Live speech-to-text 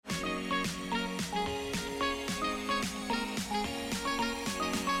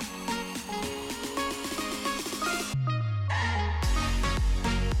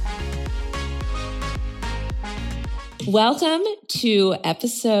Welcome to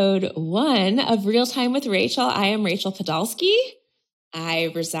episode 1 of Real Time with Rachel. I am Rachel Podolsky.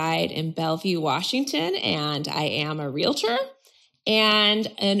 I reside in Bellevue, Washington, and I am a realtor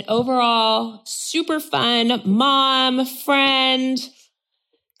and an overall super fun mom, friend,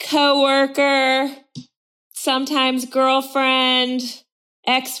 coworker, sometimes girlfriend,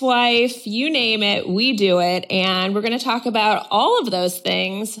 ex-wife, you name it, we do it. And we're going to talk about all of those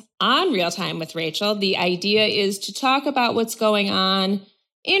things on Real Time with Rachel. The idea is to talk about what's going on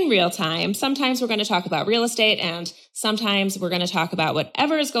in real time. Sometimes we're going to talk about real estate, and sometimes we're going to talk about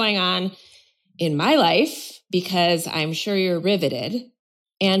whatever is going on in my life, because I'm sure you're riveted.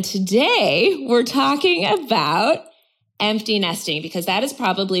 And today we're talking about empty nesting, because that is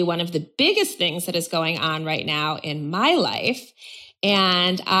probably one of the biggest things that is going on right now in my life.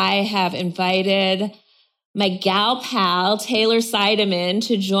 And I have invited my gal pal, Taylor Seidemann,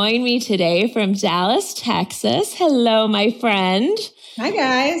 to join me today from Dallas, Texas. Hello, my friend. Hi,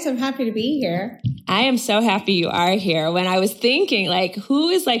 guys. I'm happy to be here. I am so happy you are here. When I was thinking, who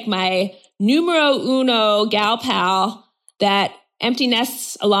is my numero uno gal pal that empty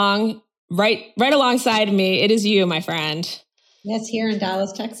nests right alongside of me, it is you, my friend. Yes, here in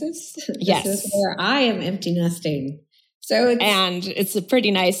Dallas, Texas. Yes. This is where I am empty nesting. And it's a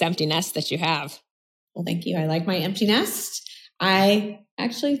pretty nice empty nest that you have. Well, thank you. I like my empty nest. I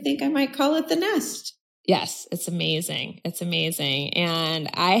actually think I might call it the nest. Yes, it's amazing. It's amazing. And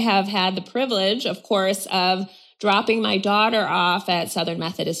I have had the privilege, of course, of dropping my daughter off at Southern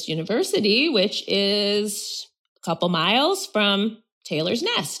Methodist University, which is a couple miles from Taylor's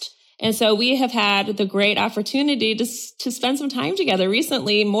nest. And so we have had the great opportunity to spend some time together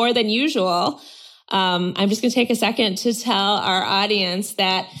recently, more than usual. I'm just going to take a second to tell our audience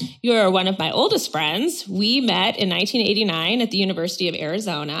that you're one of my oldest friends. We met in 1989 at the University of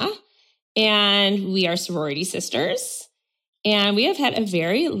Arizona, and we are sorority sisters. And we have had a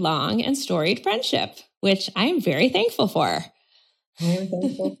very long and storied friendship, which I'm very thankful for. I'm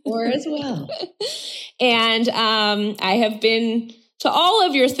thankful for as well. And I have been to all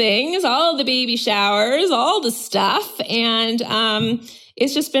of your things, all of the baby showers, all the stuff. And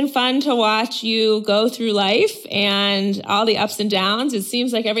it's just been fun to watch you go through life and all the ups and downs. It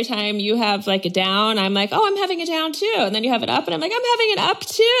seems like every time you have a down, I'm like, oh, I'm having a down too. And then you have it up and I'm like, I'm having it up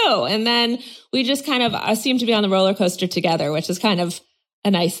too. And then we just kind of seem to be on the roller coaster together, which is kind of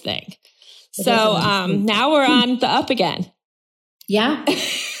a nice thing. So now we're on the up again. Yeah.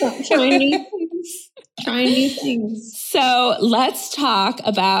 Trying new things. So let's talk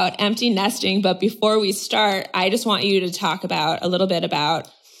about empty nesting. But before we start, I just want you to talk a little bit about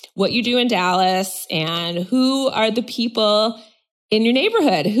what you do in Dallas and who are the people in your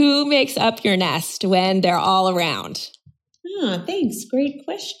neighborhood. Who makes up your nest when they're all around? Oh, thanks. Great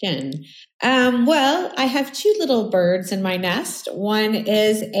question. Well, I have 2 little birds in my nest. One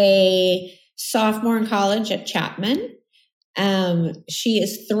is a sophomore in college at Chapman. She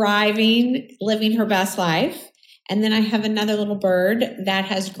is thriving, living her best life. And then I have another little bird that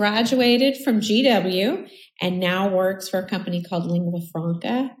has graduated from GW and now works for a company called Lingua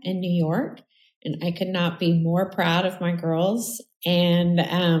Franca in New York. And I could not be more proud of my girls. And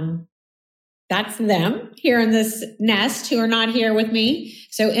that's them here in this nest who are not here with me.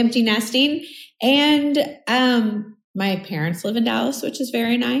 So empty nesting. And my parents live in Dallas, which is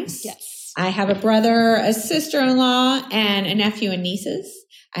very nice. Yes. I have a brother, a sister-in-law, and a nephew and nieces.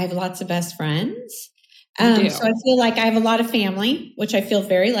 I have lots of best friends. So I feel like I have a lot of family, which I feel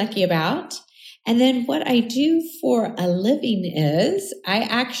very lucky about. And then what I do for a living is I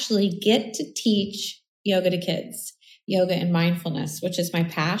actually get to teach yoga to kids, yoga and mindfulness, which is my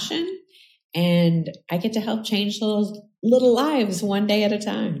passion. And I get to help change little lives one day at a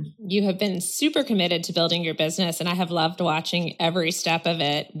time. You have been super committed to building your business, and I have loved watching every step of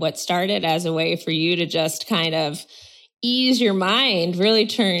it. What started as a way for you to just kind of ease your mind really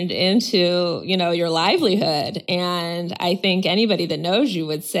turned into, your livelihood. And I think anybody that knows you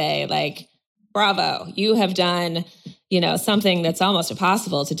would say, bravo, you have done, something that's almost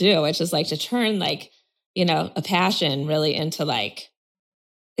impossible to do, which is to turn a passion really into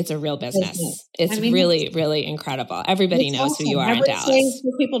it's a real business. It's really, really incredible. Everybody knows who you are in Dallas. It's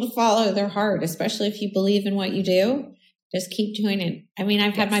for people to follow their heart, especially if you believe in what you do. Just keep doing it.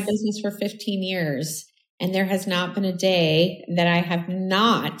 I've had my business for 15 years, and there has not been a day that I have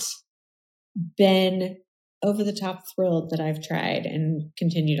not been over the top thrilled that I've tried and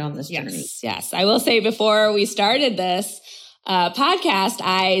continued on this journey. Yes. I will say before we started this podcast,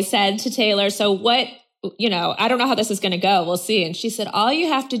 I said to Taylor, so what, I don't know how this is going to go. We'll see. And she said, all you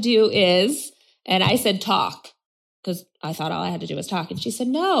have to do is, and I said, talk, because I thought all I had to do was talk. And she said,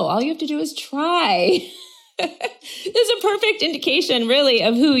 no, all you have to do is try. It's a perfect indication, really,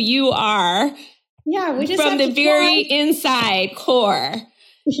 of who you are. Yeah, we just from the very inside core.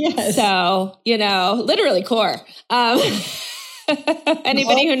 Yes. So, literally core.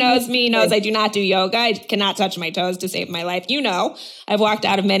 Anybody who knows me knows I do not do yoga. I cannot touch my toes to save my life. I've walked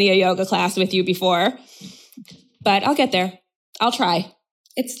out of many a yoga class with you before, but I'll get there. I'll try.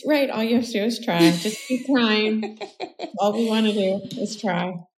 It's right. All you have to do is try. Just keep trying. All we want to do is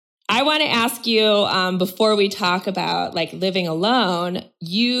try. I want to ask you, before we talk about living alone,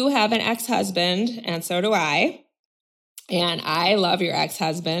 you have an ex-husband and so do I. And I love your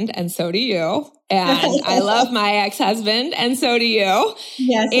ex-husband and so do you. And I love my ex-husband and so do you.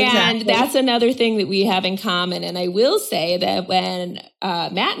 Yes, exactly. And that's another thing that we have in common. And I will say that when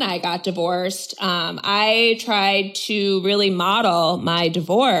Matt and I got divorced, I tried to really model my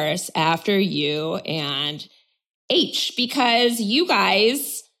divorce after you and H, because you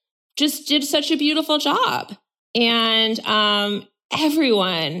guys just did such a beautiful job. And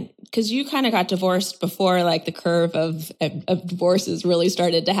everyone, because you kind of got divorced before the curve of divorces really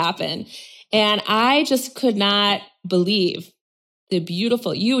started to happen. And I just could not believe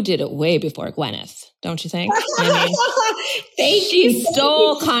you did it way before Gwyneth, don't you think? She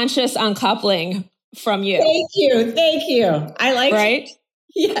stole conscious uncoupling from you. Thank you. I like right?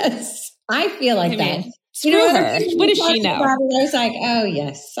 Yes. I feel like that. Screw her. What does she know? I was like, oh,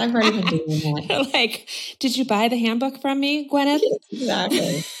 yes, I've already been doing that. Did you buy the handbook from me, Gwyneth?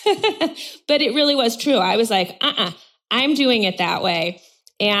 Exactly. But it really was true. I was like, I'm doing it that way.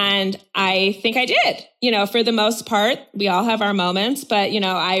 And I think I did. For the most part, we all have our moments, but,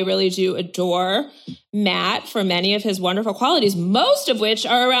 I really do adore Matt for many of his wonderful qualities, most of which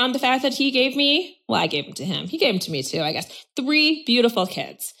are around the fact that I gave them to him. He gave them to me too, I guess. 3 beautiful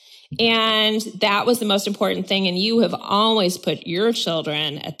kids. And that was the most important thing. And you have always put your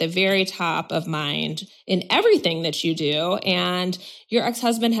children at the very top of mind in everything that you do. And your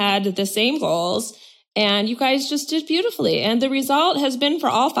ex-husband had the same goals. And you guys just did beautifully. And the result has been for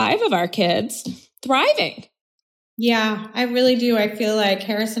all 5 of our kids thriving. Yeah, I really do. I feel like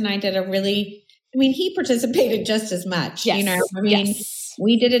Harris and I did he participated just as much. Yes.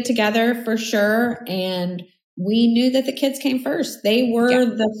 We did it together for sure. And we knew that the kids came first. They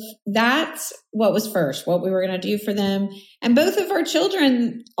were that's what was first, what we were going to do for them. And both of our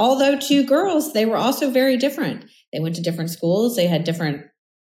children, although 2 girls, they were also very different. They went to different schools. They had different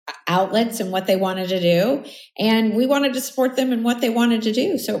outlets and what they wanted to do. And we wanted to support them in what they wanted to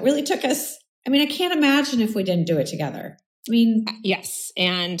do. So it really took us, I can't imagine if we didn't do it together. Yes.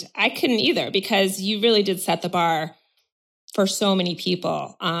 And I couldn't either, because you really did set the bar for so many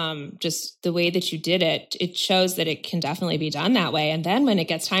people. Just the way that you did it, it shows that it can definitely be done that way. And then when it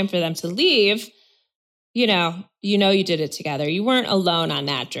gets time for them to leave, you did it together. You weren't alone on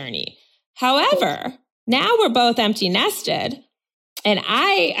that journey. However, now we're both empty nested.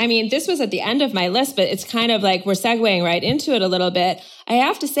 And this was at the end of my list, but it's kind of like we're segueing right into it a little bit. I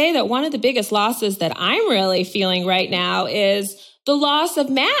have to say that one of the biggest losses that I'm really feeling right now is the loss of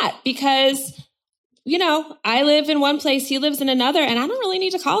Matt, because I live in one place, he lives in another, and I don't really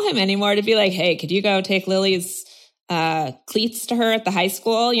need to call him anymore to be like, hey, could you go take Lily's cleats to her at the high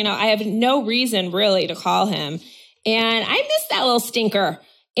school? I have no reason really to call him. And I miss that little stinker.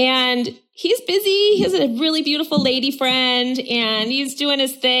 And he's busy. He has a really beautiful lady friend, and he's doing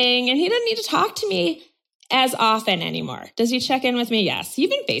his thing, and he doesn't need to talk to me as often anymore. Does he check in with me? Yes. He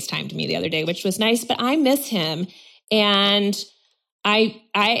even FaceTimed me the other day, which was nice, but I miss him. And I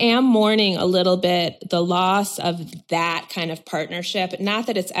am mourning a little bit the loss of that kind of partnership. Not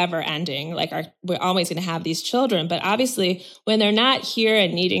that it's ever ending. We're always going to have these children, but obviously when they're not here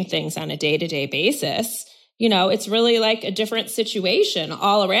and needing things on a day-to-day basis, it's really like a different situation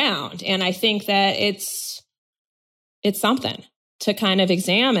all around. And I think that it's something to kind of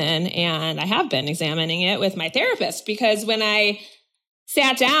examine. And I have been examining it with my therapist, because when I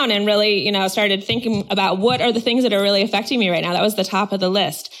sat down and really, started thinking about what are the things that are really affecting me right now, that was the top of the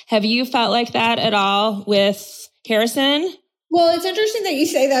list. Have you felt like that at all with Harrison? Well, it's interesting that you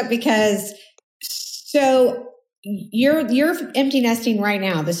say that, because you're empty nesting right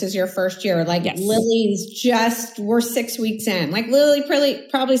now. This is your first year. Yes. Lily's we're 6 weeks in. Lily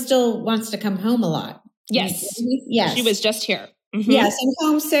probably still wants to come home a lot. Yes. Yes. She was just here. Mm-hmm. Yes. And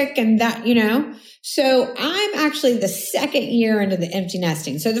homesick and that, So I'm actually the 2nd year into the empty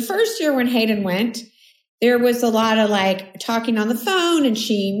nesting. So the first year when Hayden went, there was a lot of talking on the phone, and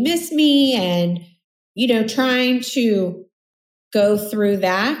she missed me, and, trying to go through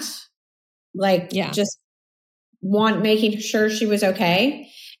that, just making sure she was okay.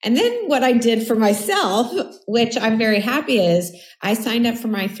 And then what I did for myself, which I'm very happy, is I signed up for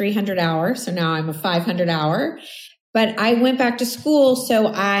my 300 hour. So now I'm a 500 hour, but I went back to school so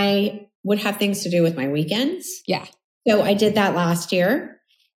I would have things to do with my weekends. Yeah. So I did that last year.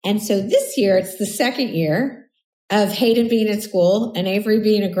 And so this year, it's the second year of Hayden being at school and Avery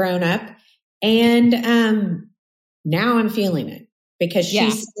being a grown up. And now I'm feeling it because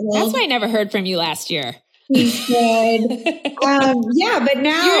she's That's why I never heard from you last year. She's good. But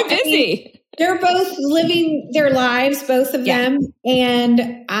now you're busy. They're both living their lives, both of them. And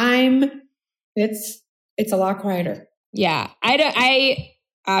it's a lot quieter. Yeah. I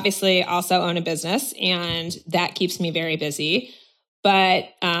obviously also own a business and that keeps me very busy, but,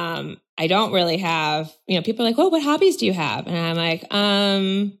 I don't really have, people are like, well, what hobbies do you have? And I'm like,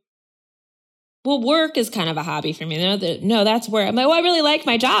 well, work is kind of a hobby for me. No, that's where I'm like, well, I really like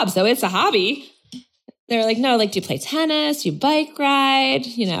my job. So it's a hobby. They're like, no, like, do you play tennis? Do you bike ride?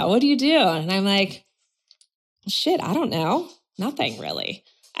 What do you do? And I'm like, shit, I don't know. Nothing really.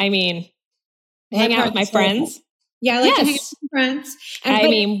 I mean, hang out with my friends. Yeah, I like to hang out with friends.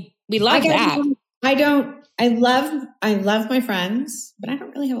 We love that. I love my friends, but I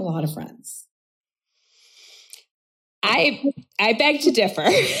don't really have a lot of friends. I beg to differ.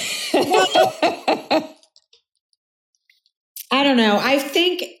 I don't know. I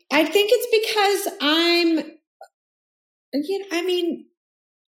think it's because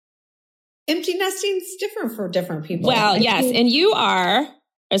empty nesting is different for different people. Well, yes. And you are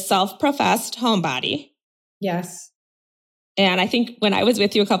a self-professed homebody. Yes. And I think when I was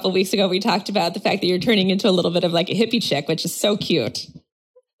with you a couple of weeks ago, we talked about the fact that you're turning into a little bit of like a hippie chick, which is so cute.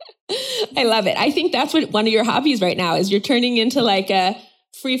 I love it. I think that's what one of your hobbies right now is. You're turning into like a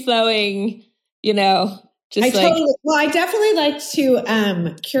free-flowing, I definitely like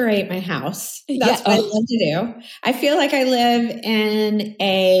to curate my house. That's what I love to do. I feel like I live in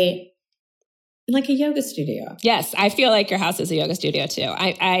a yoga studio. Yes, I feel like your house is a yoga studio too.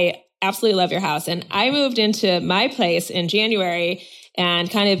 I absolutely love your house. And I moved into my place in January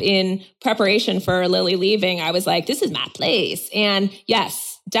and kind of in preparation for Lily leaving, I was like, this is my place. And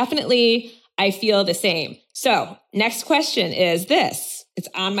yes, definitely I feel the same. So next question is this. It's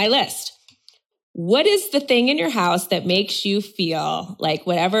on my list. What is the thing in your house that makes you feel like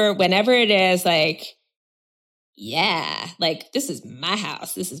whenever it is like, yeah, like this is my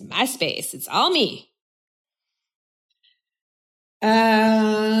house. This is my space. It's all me.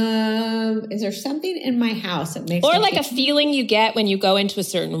 Is there something in my house that makes or like a feeling you get when you go into a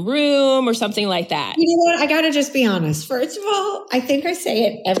certain room or something like that? You know what? I got to just be honest. First of all, I think I say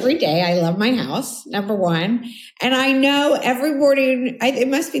it every day. I love my house, number one. And I know every morning,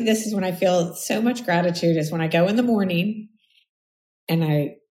 this is when I feel so much gratitude is when I go in the morning and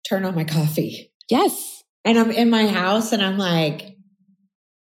I turn on my coffee. Yes. And I'm in my house and I'm like,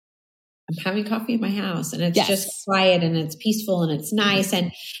 I'm having coffee in my house and it's just quiet and it's peaceful and it's nice.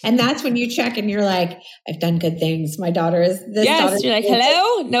 And that's when you check and you're like, I've done good things. My daughter is this. Yes. You're like,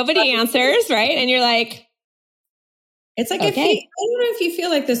 hello, nobody answers. Right. And you're like, it's like, okay. I don't know if you feel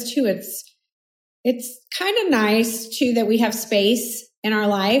like this too. It's kind of nice too, that we have space in our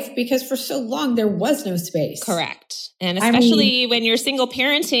life because for so long there was no space. Correct. And especially when you're single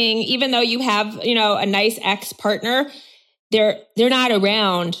parenting, even though you have, a nice ex-partner, they're not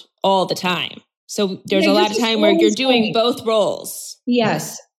around all the time. So there's a lot of time where you're doing both roles.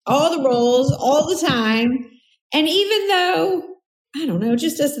 Yes. All the roles, all the time. And even though, I don't know,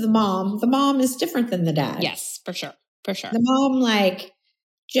 just as the mom is different than the dad. Yes, for sure. For sure. The mom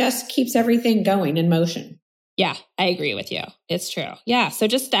just keeps everything going in motion. Yeah, I agree with you. It's true. Yeah. So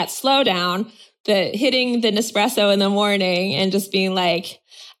just that slow down, the hitting the Nespresso in the morning and just being like,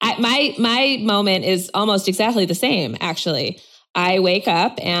 my moment is almost exactly the same, actually. I wake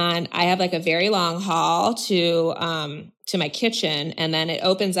up and I have like a very long hall to my kitchen, and then it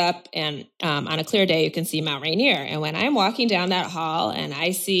opens up and on a clear day you can see Mount Rainier. And when I'm walking down that hall and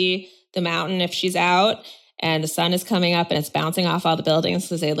I see the mountain, if she's out and the sun is coming up and it's bouncing off all the buildings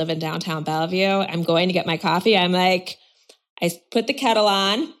because they live in downtown Bellevue, I'm going to get my coffee. I'm like, I put the kettle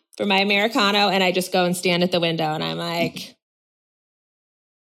on for my Americano and I just go and stand at the window and I'm like,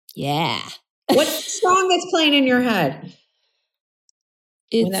 yeah. What's the song that's playing in your head?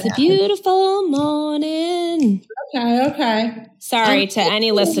 It's a beautiful morning. Okay. Sorry to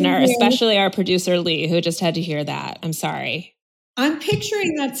any listener, especially our producer, Lee, who just had to hear that. I'm sorry. I'm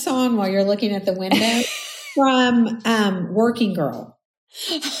picturing that song while you're looking at the window from Working Girl.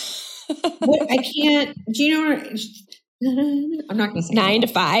 I can't, do you know what? I'm not going to say 9 to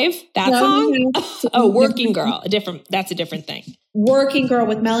 5, that song? Oh, Working Girl. That's a different thing. Working Girl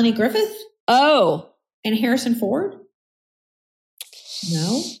with Melanie Griffith. Oh. And Harrison Ford.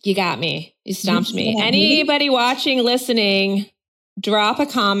 No. You got me. You stumped me. Anybody watching, listening, drop a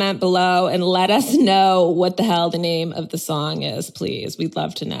comment below and let us know what the hell the name of the song is, please. We'd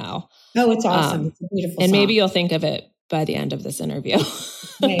love to know. Oh, it's awesome. It's a beautiful and song. Maybe you'll think of it by the end of this interview.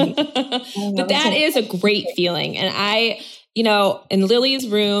 Maybe. But that is a great feeling. And and Lily's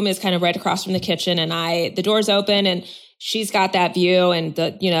room is kind of right across from the kitchen, and the door's open and she's got that view, and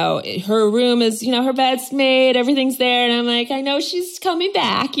her room is, her bed's made, everything's there. And I'm like, I know she's coming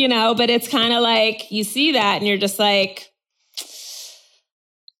back, but it's kind of like you see that and you're just like,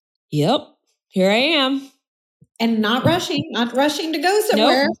 yep, here I am. And not rushing to go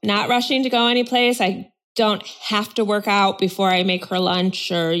somewhere. Nope, not rushing to go anyplace. I don't have to work out before I make her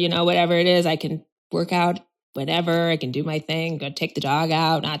lunch or, whatever it is. I can work out whenever. I can do my thing, go take the dog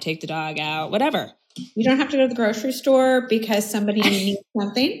out, not take the dog out, whatever. You don't have to go to the grocery store because somebody needs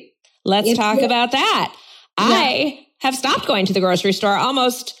something. Let's talk about that. Yeah. I have stopped going to the grocery store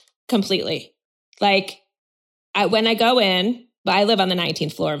almost completely. Like when I go in, but I live on the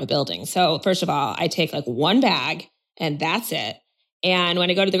 19th floor of a building. So first of all, I take like one bag and that's it. And when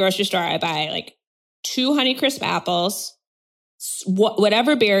I go to the grocery store, I buy like 2 Honeycrisp apples,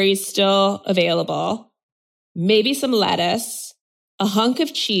 whatever berries still available, maybe some lettuce, a hunk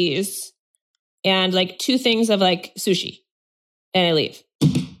of cheese, and like 2 things of like sushi. And I leave.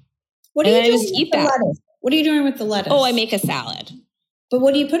 What are you doing with the lettuce? What are you doing with the lettuce? Oh, I make a salad. But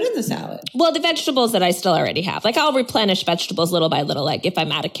what do you put in the salad? Well, the vegetables that I still already have. Like I'll replenish vegetables little by little. Like if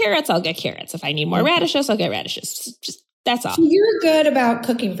I'm out of carrots, I'll get carrots. If I need more radishes, I'll get radishes. Just that's all. So you're good about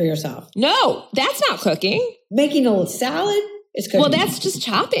cooking for yourself? No, that's not cooking. Making a salad is cooking. Well, that's just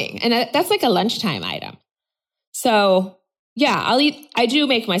chopping. And that's like a lunchtime item. So yeah, I'll eat. I do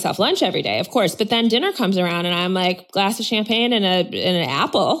make myself lunch every day, of course. But then dinner comes around and I'm like, glass of champagne and an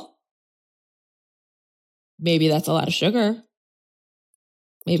apple. Maybe that's a lot of sugar.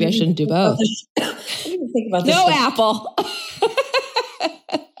 Maybe I shouldn't do both. I didn't think about this. No apple.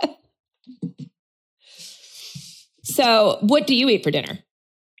 So what do you eat for dinner?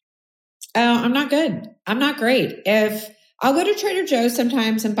 I'm not good. I'm not great. If I'll go to Trader Joe's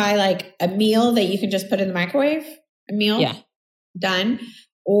sometimes and buy like a meal that you can just put in the microwave, a meal done.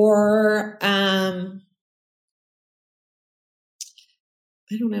 Or, I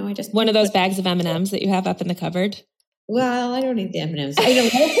don't know. I just one of those bags of M&Ms that you have up in the cupboard. Well, I don't eat the M&Ms. I eat a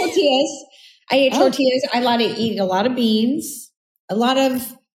lot of tortillas. I eat tortillas. I eat a lot of beans, a lot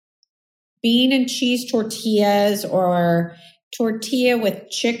of bean and cheese tortillas, or tortilla with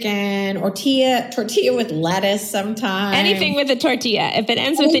chicken, or tortilla with lettuce sometimes. Anything with a tortilla. If it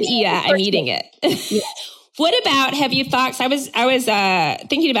ends with an ia, I'm eating it. Yeah. What about, have you thought, so I was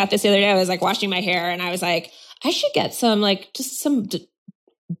thinking about this the other day. I was like washing my hair and I was like, I should get some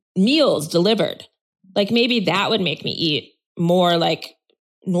meals delivered. Like maybe that would make me eat more like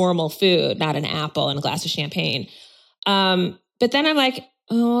normal food, not an apple and a glass of champagne. But then I'm like,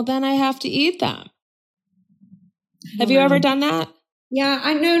 oh, then I have to eat them. Have you ever done that? Yeah,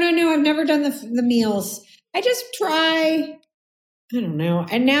 no. I've never done the meals. I just try. I don't know.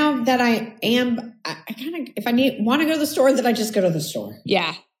 And now that I kind of, if I want to go to the store, then I just go to the store.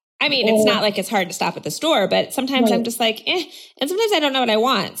 Yeah. I mean, it's not like it's hard to stop at the store, but sometimes I'm just like, and sometimes I don't know what I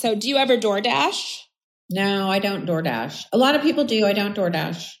want. So do you ever DoorDash? No, I don't DoorDash. A lot of people do. I don't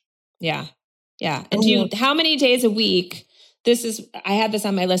DoorDash. Yeah. Yeah. And how many days a week? I had this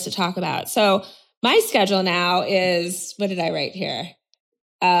on my list to talk about. So my schedule now is, what did I write here?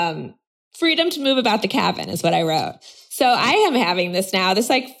 Freedom to move about the cabin is what I wrote. So I am having this now, this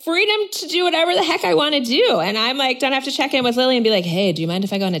like freedom to do whatever the heck I want to do. And I'm like, don't have to check in with Lily and be like, hey, do you mind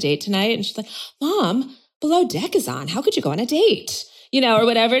if I go on a date tonight? And she's like, Mom, Below Deck is on. How could you go on a date? Or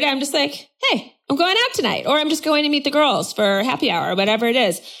whatever. I'm just like, hey, I'm going out tonight, or I'm just going to meet the girls for happy hour, or whatever it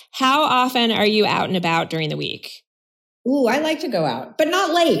is. How often are you out and about during the week? Ooh, I like to go out, but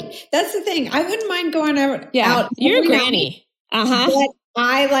not late. That's the thing. I wouldn't mind going out. Yeah, you're a granny. But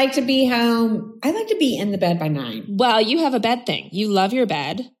I like to be home. I like to be in the bed by 9. Well, you have a bed thing. You love your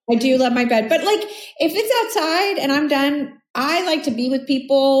bed. I do love my bed. But like, if it's outside and I'm done, I like to be with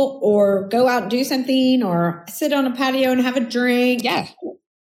people or go out and do something or sit on a patio and have a drink. Yeah.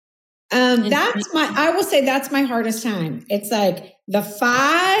 I will say that's my hardest time. It's like the 5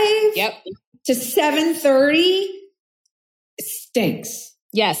 to 7:30 stinks.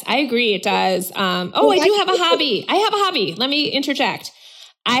 Yes, I agree. It does. I do have a hobby. I have a hobby. Let me interject.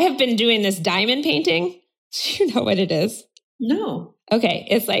 I have been doing this diamond painting. Do you know what it is? No. Okay.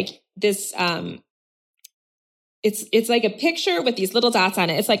 It's like this, it's like a picture with these little dots on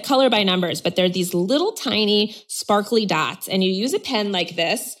it. It's like color by numbers, but they're these little tiny sparkly dots, and you use a pen like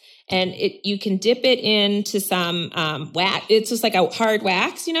this and you can dip it into some wax. It's just like a hard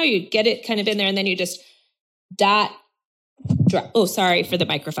wax, you get it kind of in there, and then you just drop. Oh, sorry for the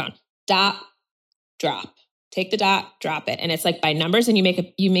microphone. Drop. Take the dot, drop it. And it's like by numbers, and you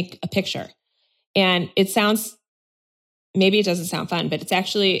make a picture. And maybe it doesn't sound fun, but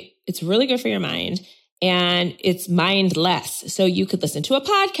it's really good for your mind, and it's mindless. So you could listen to a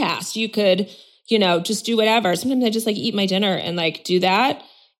podcast. You could, just do whatever. Sometimes I just like eat my dinner and like do that.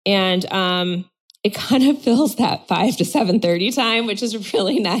 And it kind of fills that 5 to 7:30 time, which is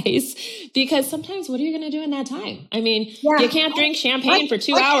really nice, because sometimes what are you going to do in that time? I mean, you can't drink champagne for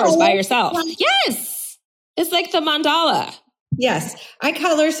 2 hours by yourself. Yes. It's like the mandala. Yes. I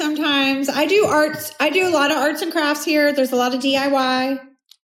color sometimes. I do arts. I do a lot of arts and crafts here. There's a lot of DIY.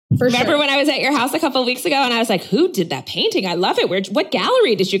 Remember when I was at your house a couple of weeks ago and I was like, who did that painting? I love it. What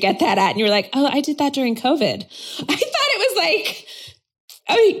gallery did you get that at? And you were like, oh, I did that during COVID. I thought it was like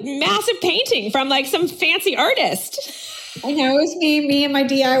a massive painting from like some fancy artist. I know, it was me and my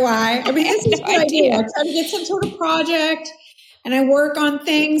DIY. I mean, this is what I do. I try to get some sort of project and I work on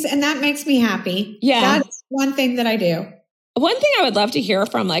things, and that makes me happy. Yeah. That's one thing that I do. One thing I would love to hear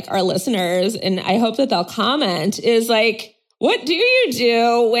from like our listeners, and I hope that they'll comment, is like, what do you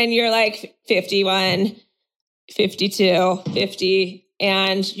do when you're like 51, 52, 50,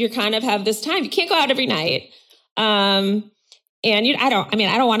 and you kind of have this time? You can't go out every night. And I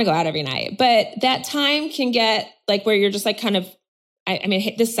don't want to go out every night, but that time can get like where you're just like kind of,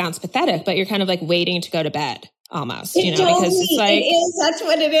 this sounds pathetic, but you're kind of like waiting to go to bed almost, because it's like, it is, that's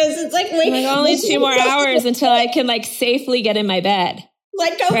what it is. It's like, wait, only 2 more hours until I can like safely get in my bed.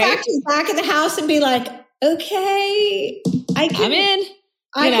 Like go back to the back of the house and be like, okay, I'm in.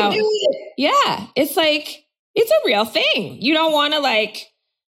 I can do it. Yeah. It's like, it's a real thing. You don't want to like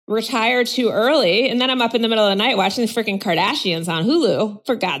retire too early. And then I'm up in the middle of the night watching the freaking Kardashians on Hulu,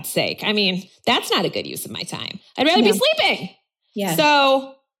 for God's sake. I mean, that's not a good use of my time. I'd rather be sleeping. Yeah.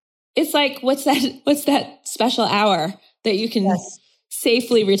 So it's like, what's that special hour that you can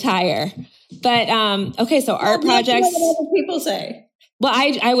safely retire? But, okay. So art projects. What other people say. Well,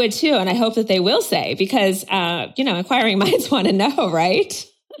 I would too. And I hope that they will say, because, inquiring minds want to know, right?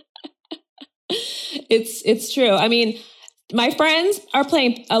 It's true. I mean, my friends are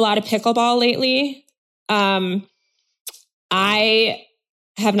playing a lot of pickleball lately. I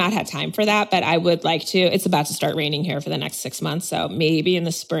have not had time for that, but I would like to. It's about to start raining here for the next 6 months. So maybe in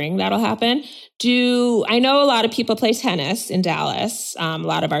the spring that'll happen. I know a lot of people play tennis in Dallas. A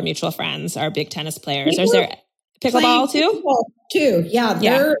lot of our mutual friends are big tennis players. Is there pickleball too? Too. Yeah.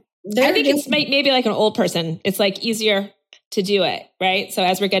 I think it's maybe like an old person. It's like easier to do it, right? So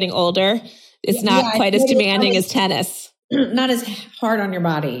as we're getting older, it's not quite as demanding as tennis. Not as hard on your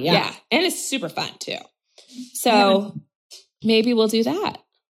body. Yeah. And it's super fun too. So maybe we'll do that.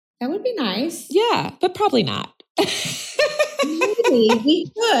 That would be nice. Yeah, but probably not. Maybe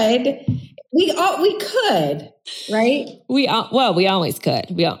we could. We could, right? We always could.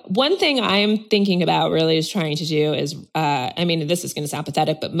 One thing I'm thinking about really is trying to do is, this is going to sound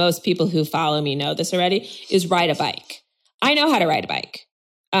pathetic, but most people who follow me know this already, is ride a bike. I know how to ride a bike.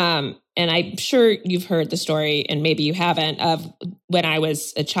 And I'm sure you've heard the story, and maybe you haven't, of when I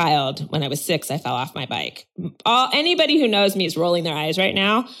was a child, when I was 6, I fell off my bike. Anybody who knows me is rolling their eyes right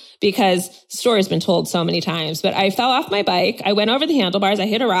now, because the story's been told so many times, but I fell off my bike. I went over the handlebars. I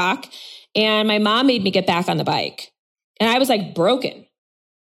hit a rock, and my mom made me get back on the bike, and I was like broken.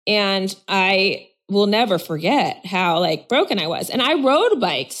 And I will never forget how like broken I was. And I rode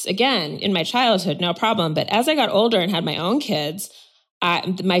bikes again in my childhood, no problem. But as I got older and had my own kids,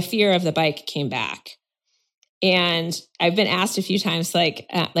 my fear of the bike came back. And I've been asked a few times, like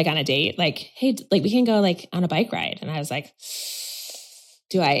on a date, like, hey, like we can go like on a bike ride. And I was like,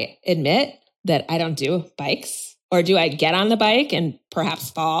 do I admit that I don't do bikes? Or do I get on the bike and perhaps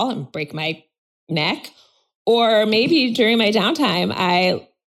fall and break my neck? Or maybe during my downtime, I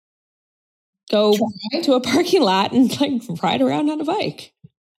go to a parking lot and like ride around on a bike.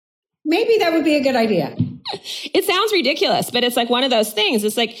 Maybe that would be a good idea. It sounds ridiculous, but it's like one of those things.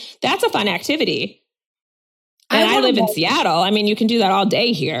 It's like, that's a fun activity. And I live in Seattle. I mean, you can do that all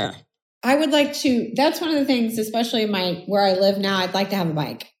day here. I would like to. That's one of the things, especially where I live now. I'd like to have a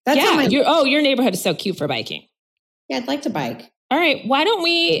bike. Your neighborhood is so cute for biking. Yeah, I'd like to bike. All right. Why don't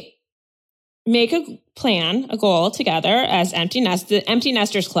we make a goal together as the Empty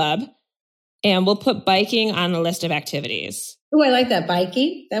Nesters Club, and we'll put biking on the list of activities. Oh, I like that.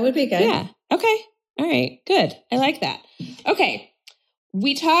 Biking. That would be good. Yeah. Okay. All right. Good. I like that. Okay.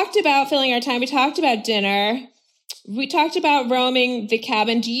 We talked about filling our time. We talked about dinner. We talked about roaming the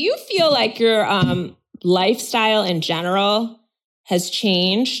cabin. Do you feel like your lifestyle in general has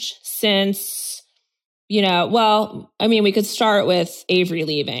changed since, well, I mean, we could start with Avery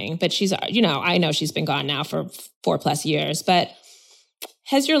leaving, but she's, I know she's been gone now for 4+ years, but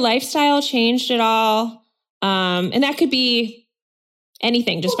has your lifestyle changed at all? And that could be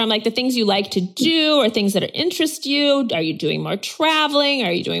anything, just from like the things you like to do or things that interest you. Are you doing more traveling?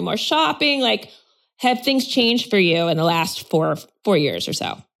 Are you doing more shopping? Like, have things changed for you in the last 4 years or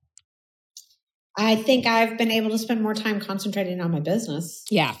so? I think I've been able to spend more time concentrating on my business.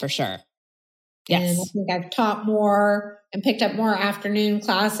 Yeah, for sure. Yes. And I think I've taught more and picked up more afternoon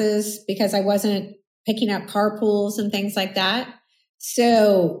classes because I wasn't picking up carpools and things like that.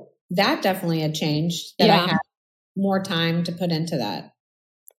 So that definitely had changed, that I had more time to put into that.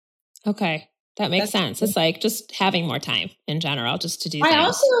 Okay. That makes sense. It's like just having more time in general, just to do things. I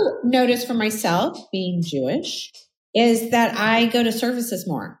also noticed for myself, being Jewish, is that I go to services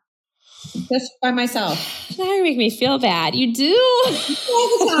more. Just by myself. Now you make me feel bad. You do? All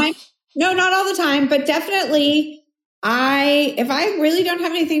the time. No, not all the time, but definitely if I really don't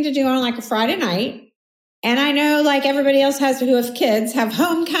have anything to do on like a Friday night, and I know like everybody else who have kids, have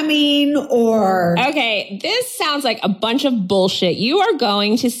homecoming or... Okay, this sounds like a bunch of bullshit. You are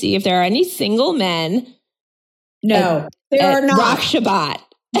going to see if there are any single men. No, there are not. Rock Shabbat.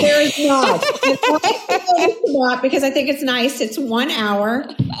 There is not. Shabbat because I think it's nice. It's 1 hour.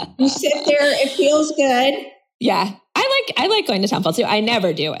 You sit there. It feels good. Yeah. I like going to temple too. I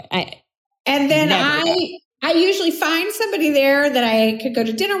never do it. And then I usually find somebody there that I could go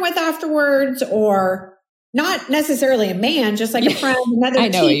to dinner with afterwards, or not necessarily a man, just like a friend, another I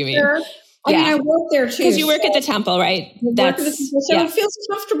know teacher. What you mean. I mean, I work there too. Because you work at the temple, right? So it feels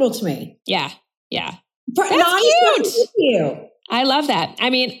comfortable to me. Yeah. Yeah. That's cute. With you. I love that. I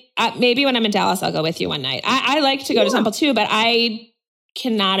mean, maybe when I'm in Dallas, I'll go with you one night. I like to go to temple too, but I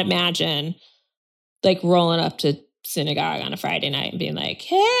cannot imagine like rolling up to synagogue on a Friday night and being like,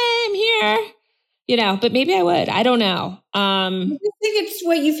 hey, I'm here, but maybe I would. I don't know. I think it's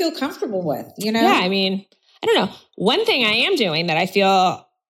what you feel comfortable with, Yeah, I mean, I don't know. One thing I am doing that I feel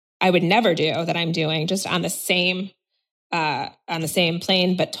I would never do that I'm doing just on the same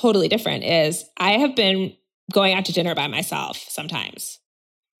plane, but totally different, is I have been going out to dinner by myself sometimes.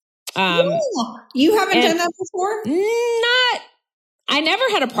 You haven't done that before? I never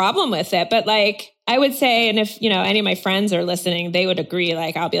had a problem with it, but like I would say, and if, any of my friends are listening, they would agree,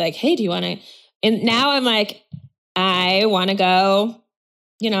 like, I'll be like, hey, do you want to, and now I'm like, I want to go,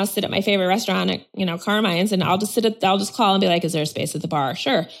 sit at my favorite restaurant at, Carmine's, and I'll just call and be like, is there a space at the bar?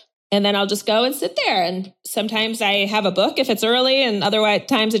 Sure. And then I'll just go and sit there. And sometimes I have a book if it's early, and otherwise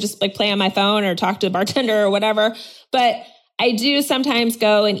times I just like play on my phone or talk to the bartender or whatever. But I do sometimes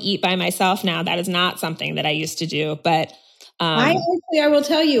go and eat by myself now. That is not something that I used to do, but I will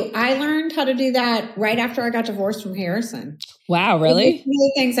tell you, I learned how to do that right after I got divorced from Harrison. Wow, really? One of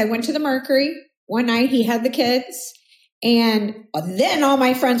the things, I went to the Mercury one night. He had the kids, and then all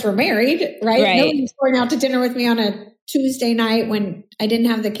my friends were married, right? No one was going out to dinner with me on a Tuesday night when I didn't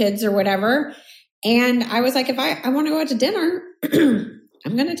have the kids or whatever. And I was like, if I want to go out to dinner,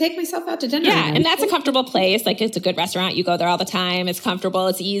 I'm going to take myself out to dinner. Yeah. And that's a comfortable place. Like, it's a good restaurant. You go there all the time. It's comfortable.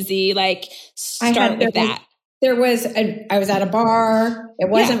 It's easy. Like, start with that. I was at a bar. It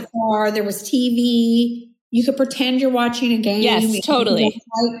wasn't far. There was TV. You could pretend you're watching a game. Yes, totally.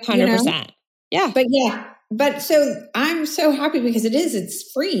 100%. Yeah. But so I'm so happy because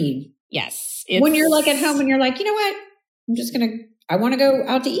it's free. Yes. When you're like at home and you're like, you know what? I want to go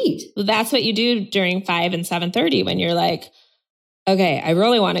out to eat. Well, that's what you do during 5 and 7:30 when you're like, okay, I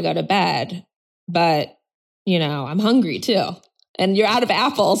really want to go to bed, but I'm hungry too. And you're out of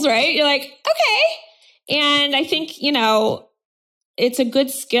apples, right? You're like, okay. And I think, it's a good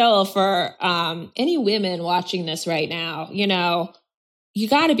skill for any women watching this right now. You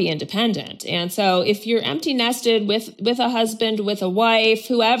got to be independent. And so if you're empty nested with a husband, with a wife,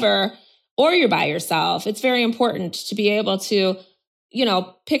 whoever, or you're by yourself, it's very important to be able to,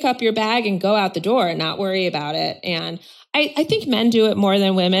 pick up your bag and go out the door and not worry about it. And I think men do it more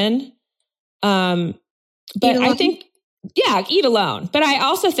than women. But I think, eat alone. But I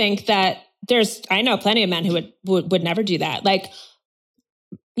also think that I know plenty of men who would never do that. Like,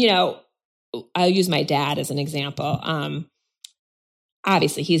 I'll use my dad as an example.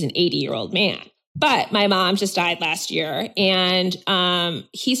 Obviously he's an 80-year-old man, but my mom just died last year, and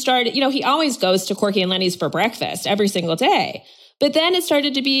he started, he always goes to Corky and Lenny's for breakfast every single day. But then it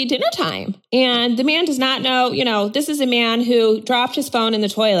started to be dinner time, and the man does not know, this is a man who dropped his phone in the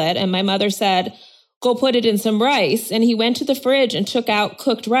toilet, and my mother said, go put it in some rice. And he went to the fridge and took out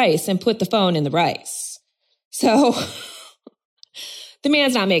cooked rice and put the phone in the rice. So the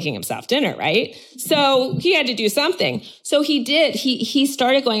man's not making himself dinner, right? So he had to do something. So he did. He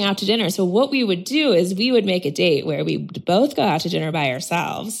started going out to dinner. So what we would do is we would make a date where we both go out to dinner by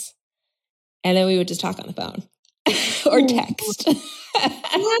ourselves. And then we would just talk on the phone or text.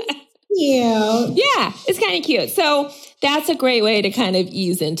 That's cute. Yeah, it's kind of cute. So that's a great way to kind of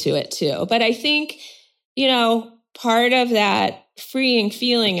ease into it too. But I think, part of that freeing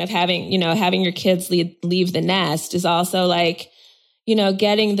feeling of having your kids leave the nest is also like,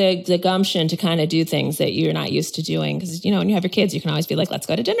 getting the gumption to kind of do things that you're not used to doing. Because, when you have your kids, you can always be like, let's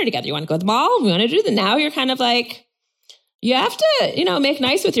go to dinner together. You want to go to the mall? We want to do that. Now you're kind of like, you have to, make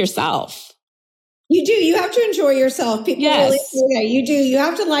nice with yourself. You do. You have to enjoy yourself. People Yes. really, you do. You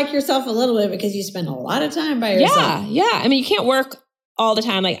have to like yourself a little bit because you spend a lot of time by yourself. Yeah. I mean, you can't work all the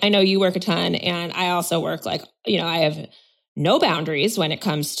time. Like, I know you work a ton, and I also work like, I have no boundaries when it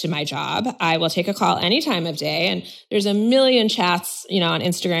comes to my job. I will take a call any time of day. And there's a million chats, on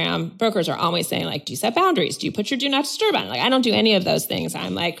Instagram. Brokers are always saying like, do you set boundaries? Do you put your do not disturb on? Like, I don't do any of those things.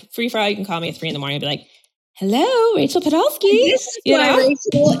 I'm like free for all. You can call me at 3 a.m. and be like, hello, Rachel Podolsky. This is why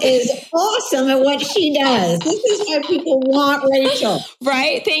Rachel is awesome at what she does. This is why people want Rachel.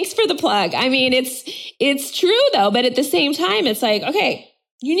 Right. Thanks for the plug. I mean, it's true though. But at the same time, it's like, okay,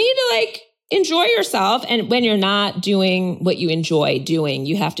 you need to like enjoy yourself. And when you're not doing what you enjoy doing,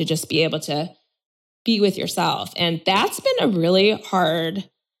 you have to just be able to be with yourself. And that's been a really hard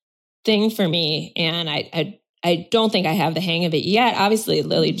thing for me. And I don't think I have the hang of it yet. Obviously,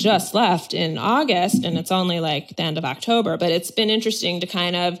 Lily just left in August, and it's only like the end of October. But it's been interesting to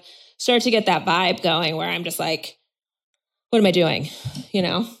kind of start to get that vibe going where I'm just like, what am I doing?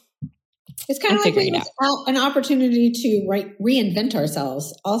 It's kind of like we have an opportunity to reinvent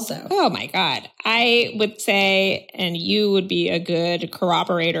ourselves also. Oh my God. I would say, and you would be a good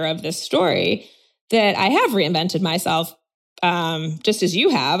corroborator of this story, that I have reinvented myself. Just as you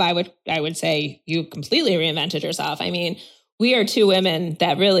have, I would say you completely reinvented yourself. I mean, we are two women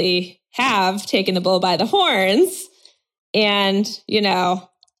that really have taken the bull by the horns and,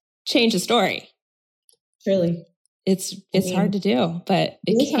 change the story. Truly. It's hard to do, but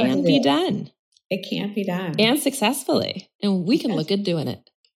it can be done. It can be done. And successfully. And we can look good doing it.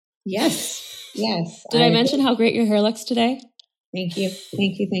 Yes. Yes. Did I mention how great your hair looks today? Thank you.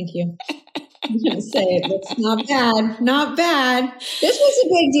 I'm going to say it. It's not bad. Not bad. This was a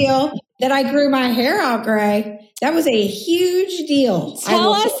big deal that I grew my hair out gray. That was a huge deal.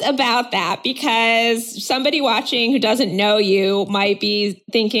 Tell us about that, because somebody watching who doesn't know you might be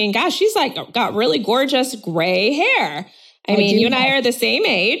thinking, gosh, she's like got really gorgeous gray hair. I mean, you and I are the same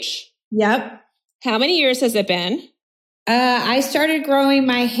age. Yep. How many years has it been? I started growing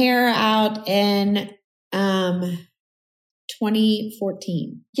my hair out in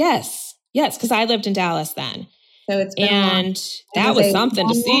 2014. Yes, because I lived in Dallas then. So it's been that was something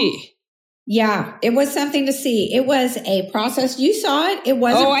to see. Yeah, it was something to see. It was a process. You saw it. It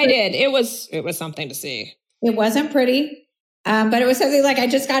wasn't. I did. It was something to see. It wasn't pretty, but it was something like I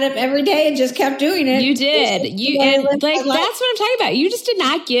just got up every day and just kept doing it. You did. That's what I'm talking about. You just did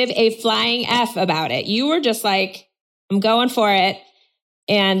not give a flying F about it. You were just like, I'm going for it,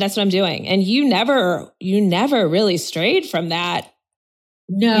 and that's what I'm doing. And you never really strayed from that.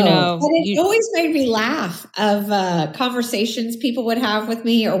 No, but it always made me laugh of conversations people would have with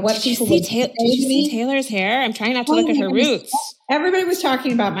me or what people would say to me. Did you see Taylor's hair? I'm trying not to look at her roots. Everybody was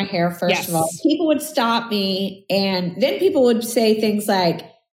talking about my hair, first of all. People would stop me, and then people would say things like,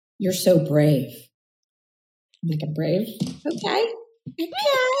 you're so brave. I'm like, I'm brave? Okay. I'll take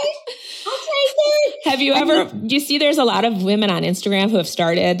it. Have you do you see there's a lot of women on Instagram who have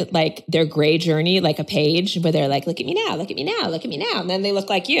started like their gray journey, like a page where they're like, look at me now, look at me now, look at me now. And then they look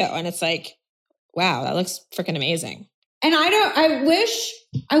like you. And it's like, wow, that looks freaking amazing. And I wish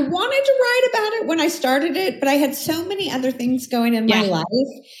I wanted to write about it when I started it, but I had so many other things going in my life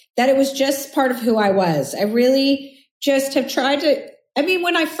that it was just part of who I was. I really just have tried to,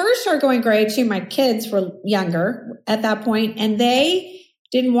 when I first started going gray too, my kids were younger at that point, and they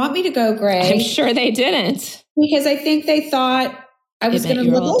didn't want me to go gray. I'm sure they didn't. Because I think they thought I was going to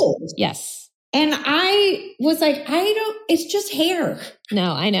look old. Yes. And I was like, it's just hair.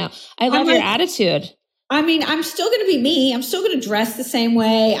 No, I know. I love your attitude. I'm still going to be me. I'm still going to dress the same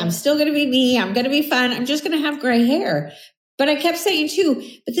way. I'm still going to be me. I'm going to be fun. I'm just going to have gray hair. But I kept saying too,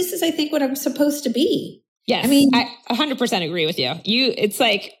 but this is, I think, what I'm supposed to be. Yes. I 100% agree with you. It's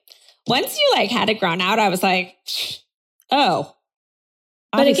like, once you like had it grown out, I was like, oh.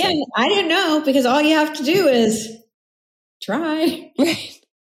 But again, I didn't know, because all you have to do is try. Right.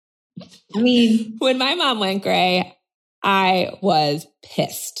 When my mom went gray, I was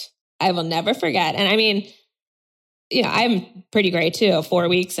pissed. I will never forget. And I'm pretty gray too, 4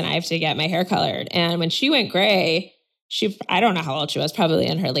 weeks, and I have to get my hair colored. And when she went gray, I don't know how old she was, probably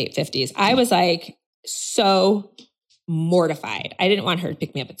in her late 50s. I was like so mortified. I didn't want her to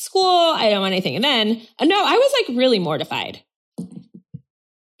pick me up at school. I didn't want anything. And then, no, I was like really mortified.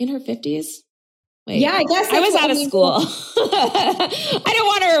 In her 50s? Wait, yeah, I guess I was out of school. I don't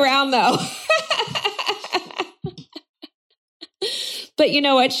want her around though. But you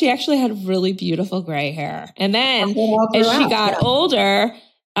know what? She actually had really beautiful gray hair. And then as she got older,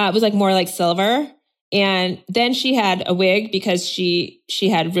 it was like more like silver. And then she had a wig because she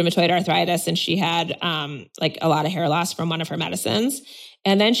had rheumatoid arthritis and she had like a lot of hair loss from one of her medicines.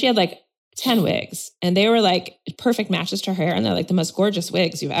 And then she had like 10 wigs, and they were like perfect matches to her hair. And they're like the most gorgeous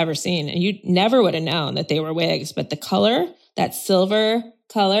wigs you've ever seen. And you never would have known that they were wigs, but the color, that silver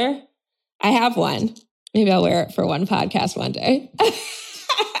color, I have one. Maybe I'll wear it for one podcast one day.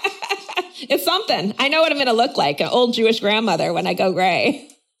 It's something. I know what I'm going to look like, an old Jewish grandmother when I go gray.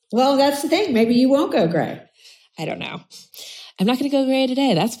 Well, that's the thing. Maybe you won't go gray. I don't know. I'm not going to go gray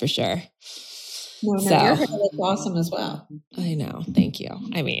today. That's for sure. No, your hair looks awesome as well. I know. Thank you.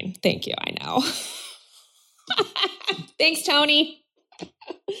 I mean, thank you. I know. Thanks, Tony.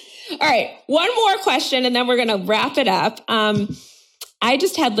 All right. One more question, and then we're going to wrap it up. I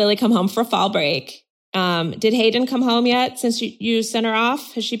just had Lily come home for fall break. Did Hayden come home yet since you sent her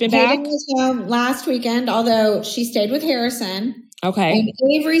off? Has she been back? Hayden was home last weekend, although she stayed with Harrison. Okay. And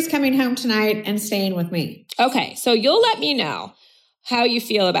Avery's coming home tonight and staying with me. Okay. So you'll let me know how you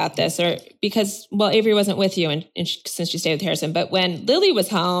feel about this, or because, well, Avery wasn't with you since she stayed with Harrison, but when Lily was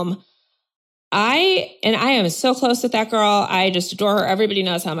home, I am so close with that girl. I just adore her. Everybody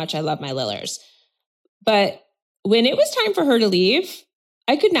knows how much I love my Lillers. But when it was time for her to leave,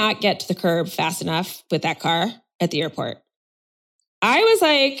 I could not get to the curb fast enough with that car at the airport. I was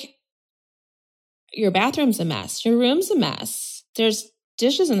like, your bathroom's a mess. Your room's a mess. There's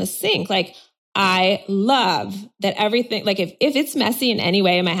dishes in the sink. Like, I love that everything, like if it's messy in any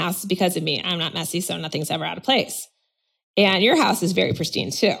way in my house, it's because of me. I'm not messy, so nothing's ever out of place. And your house is very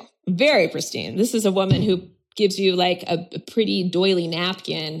pristine too. Very pristine. This is a woman who gives you like a pretty doily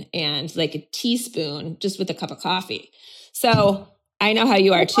napkin and like a teaspoon just with a cup of coffee. So I know how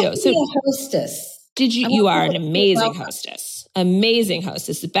you are too. So a hostess. You are an amazing hostess. Amazing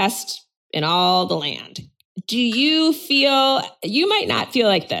hostess. The best in all the land. Do you feel, you might not feel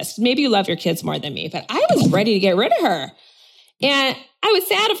like this. Maybe you love your kids more than me, but I was ready to get rid of her. And I was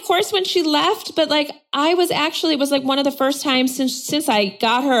sad, of course, when she left, but like it was like one of the first times since I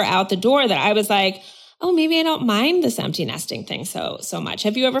got her out the door that I was like, oh, maybe I don't mind this empty nesting thing so much.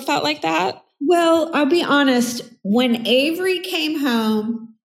 Have you ever felt like that? Well, I'll be honest. When Avery came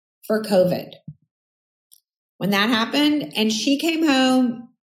home for COVID, when that happened and she came home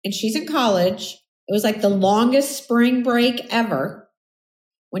and she's in college, it was like the longest spring break ever.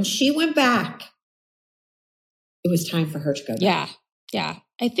 When she went back, it was time for her to go back. Yeah.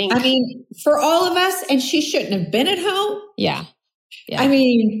 I mean, for all of us, and she shouldn't have been at home. Yeah. I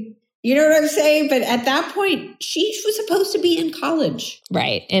mean, you know what I'm saying? But at that point, she was supposed to be in college.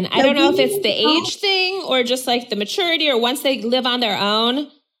 Right. And I don't know if it's the age thing or just like the maturity, or once they live on their own,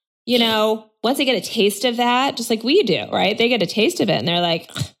 you know, once they get a taste of that, just like we do, right? They get a taste of it and they're like,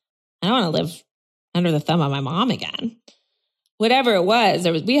 I don't want to live under the thumb of my mom again. Whatever it was,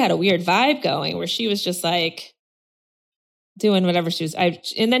 we had a weird vibe going where she was just like doing whatever she was.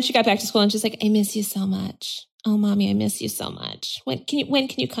 And then she got back to school and she's like, I miss you so much. Oh, mommy, I miss you so much. When can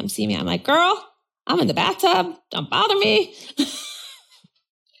you come see me? I'm like, girl, I'm in the bathtub. Don't bother me.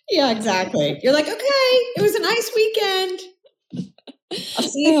 Yeah, exactly. You're like, okay, it was a nice weekend. I'll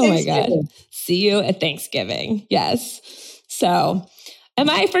see you. Oh my God. See you at Thanksgiving. Yes. So am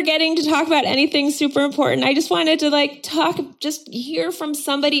I forgetting to talk about anything super important? I just wanted to just hear from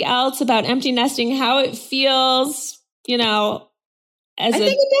somebody else about empty nesting, how it feels, you know. I think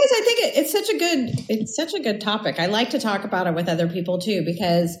it does. I think it's such a good topic. I like to talk about it with other people too,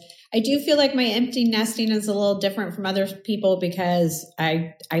 because I do feel like my empty nesting is a little different from other people because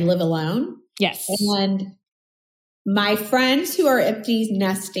I live alone. Yes. And my friends who are empty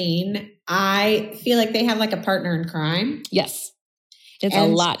nesting, I feel like they have like a partner in crime. Yes. It's a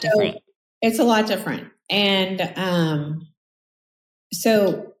lot different. It's a lot different. And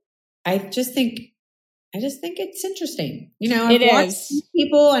so I just think it's interesting. You know, I've watched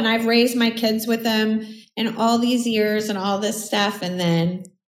people and I've raised my kids with them and all these years and all this stuff. And then,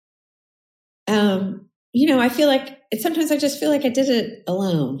 you know, I feel like sometimes I just feel like I did it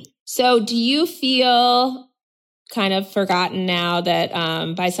alone. So do you feel kind of forgotten now that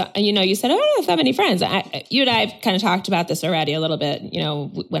you said, I don't have any friends. You and I have kind of talked about this already a little bit, you know,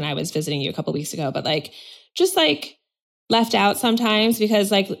 when I was visiting you a couple of weeks ago, but like, just like left out sometimes because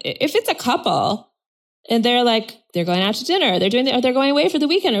like if it's a couple and they're going out to dinner, they're going away for the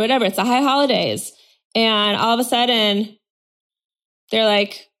weekend or whatever, it's the high holidays. And all of a sudden they're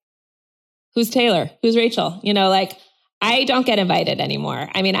like, who's Taylor? Who's Rachel? You know, like I don't get invited anymore.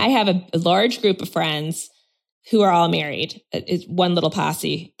 I mean, I have a large group of friends who are all married. It's one little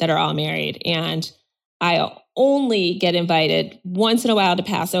posse that are all married. And I only get invited once in a while to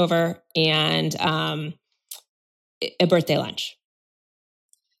Passover and a birthday lunch.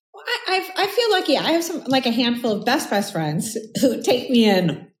 Well, I feel lucky. I have a handful of best friends who take me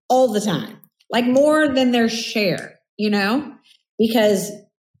in all the time, like more than their share, you know, because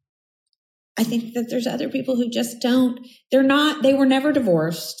I think that there's other people who just don't, they were never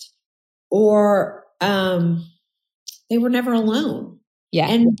divorced or they were never alone. Yeah.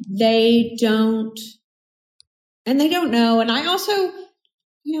 And they don't know. And I also,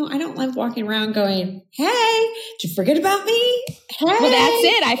 you know, I don't love walking around going, hey, did you forget about me? Hey. Well, that's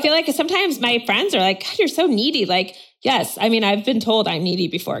it. I feel like sometimes my friends are like, God, you're so needy. Like, yes. I mean, I've been told I'm needy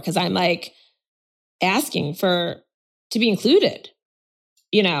before because I'm like asking to be included,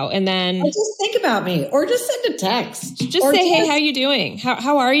 you know, and then just think about me or just send a text. Just say, hey, how you doing?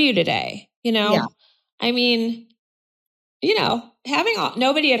 How are you today? You know, yeah. I mean, you know, having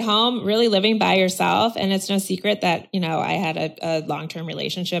nobody at home, really living by yourself. And it's no secret that, you know, I had a long-term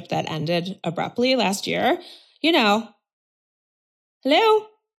relationship that ended abruptly last year, you know, hello.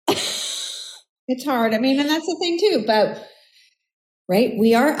 It's hard. I mean, and that's the thing too, but right.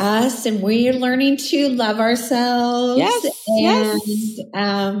 We are us and we're learning to love ourselves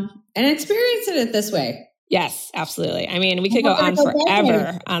and experiencing it this way. Yes, absolutely. I mean, we could go on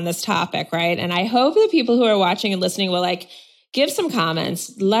forever on this topic, right? And I hope the people who are watching and listening will like give some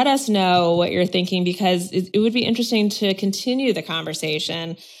comments. Let us know what you're thinking because it would be interesting to continue the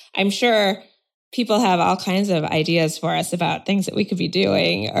conversation. I'm sure people have all kinds of ideas for us about things that we could be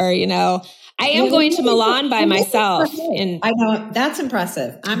doing or, you know, I am going to Milan by myself. And I know that's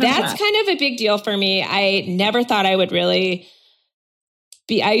impressive. That's kind of a big deal for me. I never thought I would really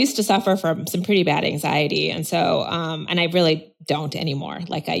I used to suffer from some pretty bad anxiety. And so, and I really don't anymore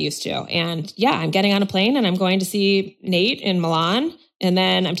like I used to. And yeah, I'm getting on a plane and I'm going to see Nate in Milan and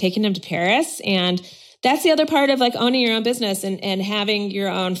then I'm taking him to Paris. And that's the other part of like owning your own business and having your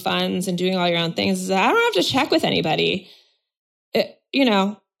own funds and doing all your own things is I don't have to check with anybody. You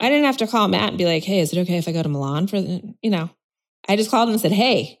know, I didn't have to call Matt and be like, hey, is it okay if I go to Milan for, you know, I just called him and said,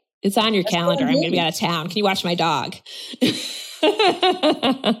 hey, it's on your calendar. I'm going to be out of town. Can you watch my dog?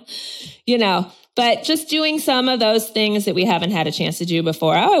 You know, but just doing some of those things that we haven't had a chance to do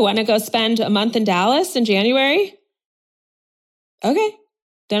before. Oh, I want to go spend a month in Dallas in January. Okay.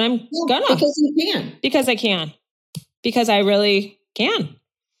 Then I'm gonna. Because you can. Because I can. Because I really can.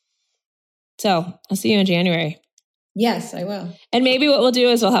 So I'll see you in January. Yes, I will. And maybe what we'll do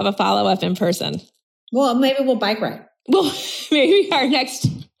is we'll have a follow-up in person. Well, maybe we'll bike ride. Well, maybe our next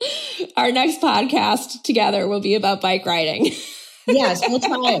podcast together will be about bike riding. Yes, we'll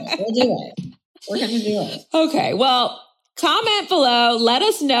try it. We'll do it. We're going to do it. Okay. Well, comment below. Let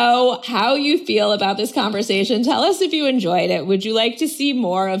us know how you feel about this conversation. Tell us if you enjoyed it. Would you like to see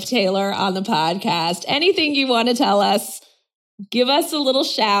more of Taylor on the podcast? Anything you want to tell us, give us a little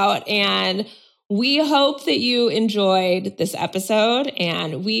shout. And we hope that you enjoyed this episode.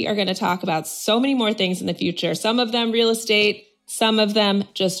 And we are going to talk about so many more things in the future. Some of them real estate, some of them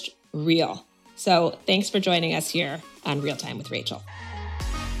just real. So thanks for joining us here on Real Time with Rachel.